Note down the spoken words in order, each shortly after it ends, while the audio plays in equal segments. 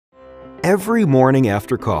Every morning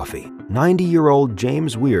after coffee, 90-year-old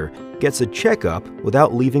James Weir gets a checkup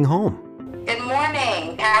without leaving home. Good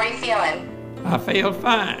morning. How are you feeling? I feel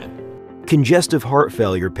fine. Congestive heart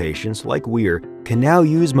failure patients like Weir can now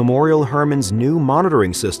use Memorial Hermann's new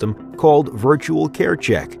monitoring system called Virtual Care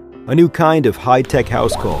Check, a new kind of high-tech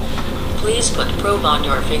house call. Please put the probe on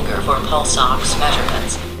your finger for pulse ox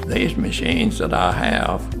measurements. These machines that I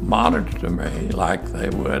have monitor me like they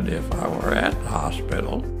would if I were at the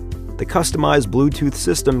hospital. The customized Bluetooth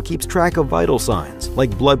system keeps track of vital signs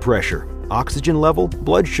like blood pressure, oxygen level,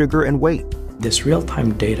 blood sugar, and weight. This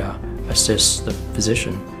real-time data assists the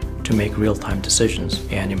physician to make real-time decisions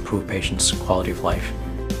and improve patients' quality of life.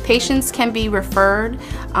 Patients can be referred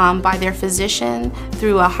by their physician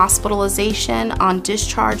through a hospitalization on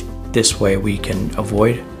discharge. This way we can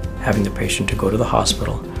avoid having the patient to go to the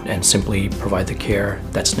hospital and simply provide the care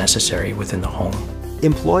that's necessary within the home.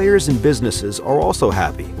 Employers and businesses are also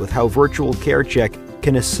happy with how Virtual Care Check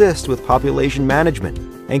can assist with population management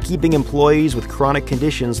and keeping employees with chronic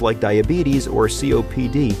conditions like diabetes or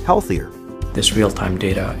COPD healthier. This real-time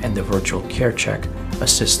data and the Virtual Care Check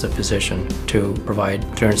assists the physician to provide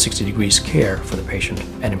 360 degrees care for the patient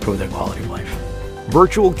and improve their quality of life.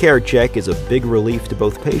 Virtual Care Check is a big relief to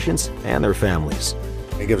both patients and their families.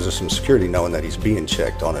 It gives us some security knowing that he's being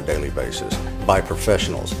checked on a daily basis by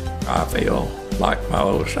professionals. I feel like my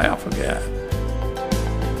old self again.